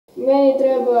Meni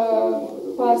treba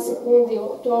par sekundi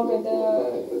od toga da,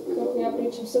 kako ja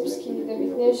pričam srpski, da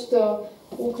bih nešto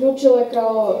uključila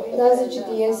kao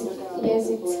različiti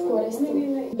jezik koristim.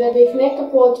 Da bih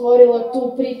nekako otvorila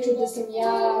tu priču da sam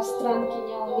ja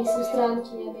strankinja, ali nisam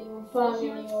strankinja, da imam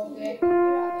familiju ovde,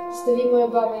 da ste vi moja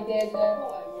baba i deda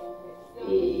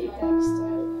i tako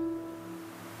stvari.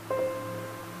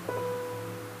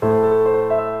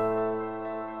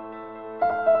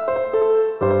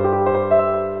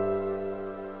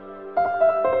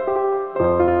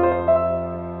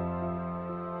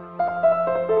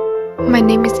 My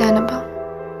name is Annabelle.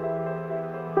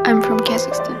 I'm from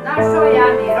Kazakhstan.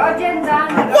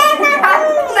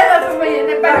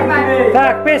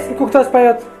 Так, песенку кто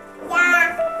споет?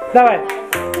 Давай.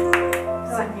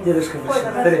 Дедушка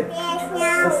пришел, смотри.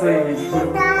 Со своими детьми.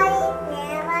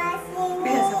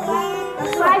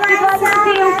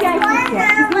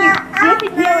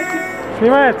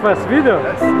 Снимает вас видео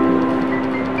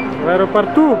в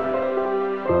аэропорту.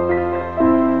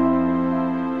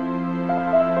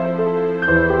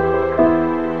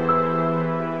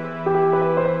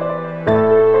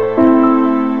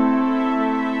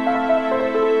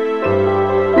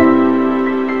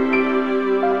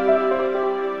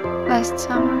 Last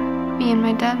summer, me and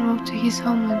my dad moved to his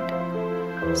homeland,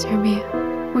 Serbia,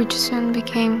 which soon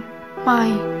became my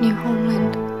new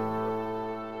homeland.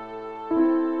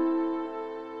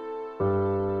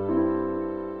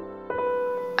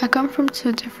 I come from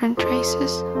two different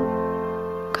races,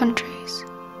 countries,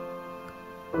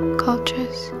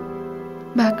 cultures,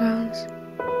 backgrounds,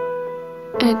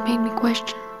 and it made me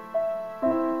question,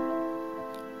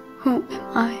 who am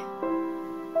I?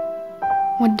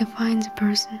 What defines a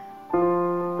person?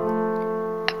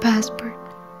 A passport,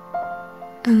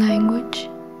 a language,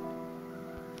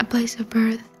 a place of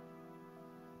birth,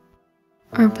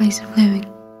 or a place of living.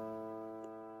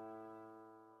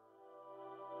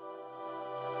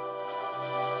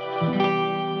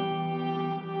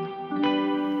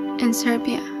 In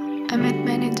Serbia, I met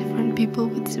many different people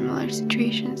with similar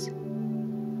situations.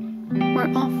 We're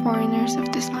all foreigners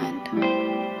of this land.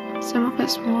 Some of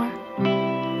us more,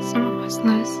 some of us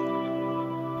less.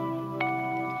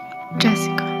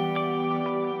 Jessica.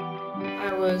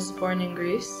 I was born in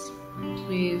Greece.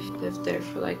 We've lived there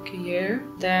for like a year.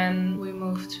 Then we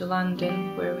moved to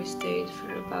London, where we stayed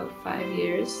for about 5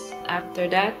 years. After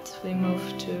that, we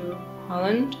moved to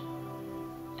Holland.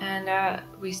 And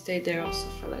we stayed there also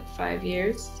for like 5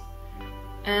 years.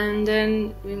 And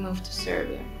then we moved to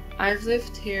Serbia. I've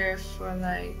lived here for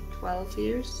like 12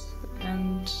 years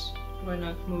and we're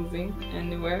not moving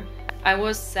anywhere. I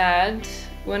was sad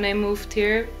when I moved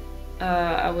here.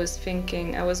 I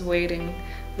was waiting,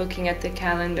 looking at the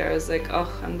calendar. I was like,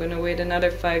 oh, I'm gonna wait another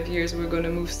 5 years, we're gonna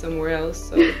move somewhere else.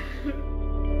 So.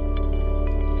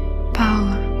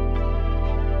 Paula.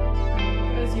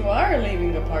 Because you are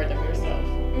leaving a part of yourself.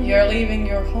 You're leaving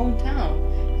your hometown.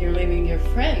 You're leaving your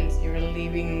friends. You're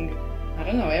leaving, I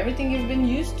don't know, everything you've been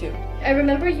used to. I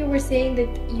remember you were saying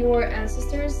that your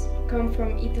ancestors come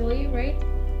from Italy, right?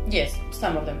 Yes,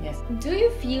 some of them, yes. Do you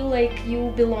feel like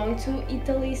you belong to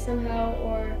Italy somehow,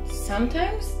 or?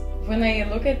 Sometimes when I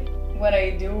look at what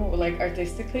I do, like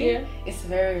artistically, Yeah. it's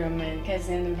very romantic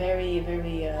and very,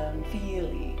 very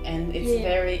feely, and it's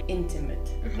very intimate.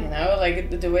 You know, like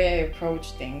the way I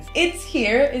approach things. It's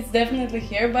here, it's definitely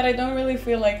here, but I don't really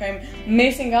feel like I'm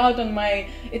missing out on my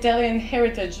Italian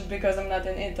heritage because I'm not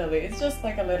in Italy. It's just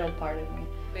like a little part of me.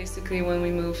 Basically, when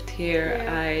we moved here,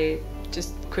 I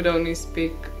just could only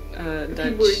speak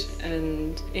Dutch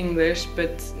and English,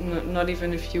 but not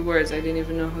even a few words. I didn't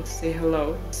even know how to say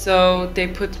hello. So they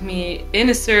put me in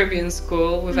a Serbian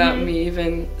school without me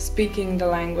even speaking the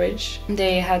language.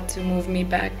 They had to move me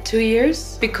back 2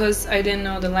 years because I didn't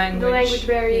know the language. The language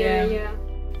barrier, yeah.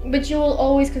 But you will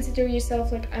always consider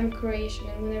yourself like, I'm Croatian,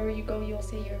 and whenever you go, you'll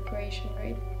say you're Croatian,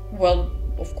 right? Well,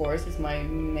 of course, it's my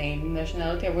main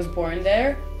nationality. I was born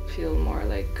there. Feel more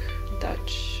like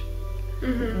Dutch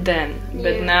then,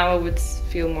 but now I would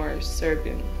feel more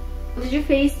Serbian. Did you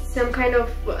face some kind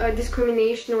of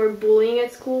discrimination or bullying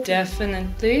at school?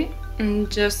 Definitely,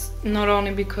 and just not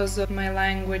only because of my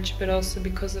language, but also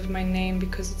because of my name,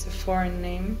 because it's a foreign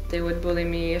name. They would bully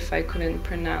me if I couldn't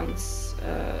pronounce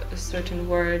a certain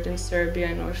word in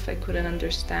Serbian or if I couldn't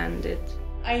understand it.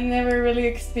 I never really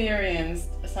experienced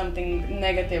something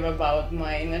negative about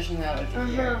my nationality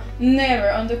here.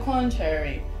 Never, on the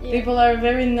contrary. People are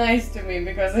very nice to me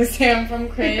because they say I'm from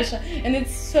Croatia, and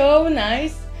it's so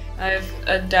nice. I've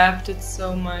adapted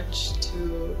so much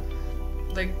to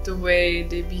like the way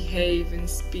they behave and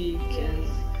speak, and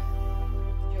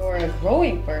you're a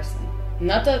growing person.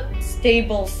 not a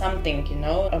stable something, you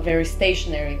know, a very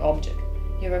stationary object.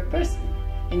 You're a person,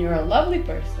 and you're a lovely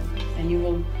person, and you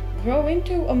will grow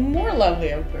into a more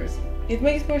lovelier person. It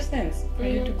makes more sense for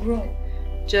you to grow.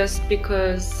 Just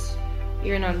because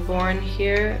you're not born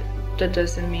here, that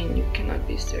doesn't mean you cannot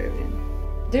be Serbian.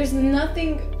 There's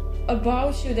nothing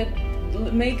about you that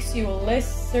makes you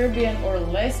less Serbian or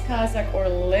less Kazakh or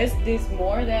less this,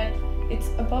 more that. It's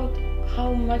about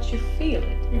how much you feel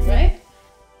it, right?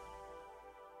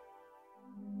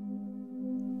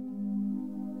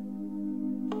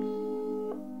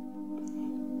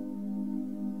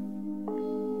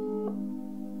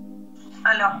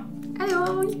 Алло.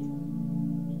 Алло.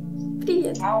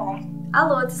 Привет. Алло.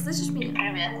 Алло, ты слышишь меня?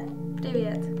 Привет.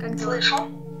 Привет. Как дела? Слышу.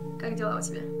 Как дела у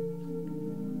тебя?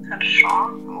 Хорошо.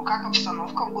 Ну, как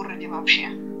обстановка в городе вообще?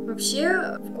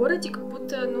 Вообще, в городе как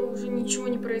будто, уже ничего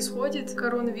не происходит.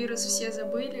 Коронавирус все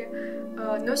забыли.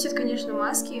 Носят, конечно,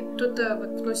 маски. Кто-то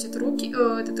носит руки,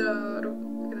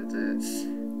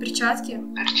 перчатки.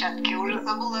 Перчатки. Уже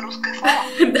забыла русское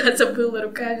слово? Да, забыла,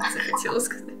 рукавицы, хотела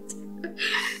сказать.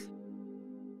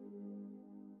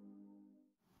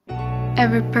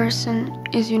 Every person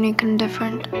is unique and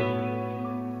different.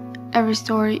 Every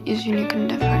story is unique and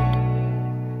different.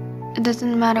 It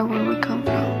doesn't matter where we come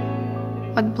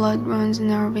from, what blood runs in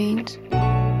our veins,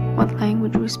 what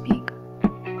language we speak,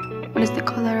 what is the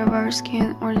color of our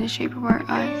skin or the shape of our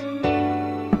eyes.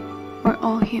 We're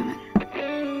all human.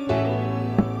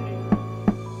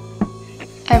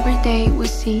 Every day we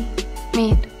see,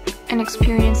 meet, and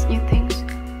experience new things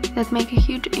that make a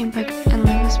huge impact and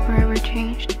leave us forever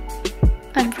changed.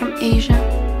 I'm from Asia,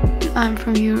 and I'm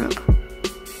from Europe.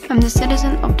 I'm the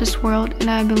citizen of this world and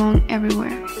I belong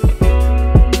everywhere.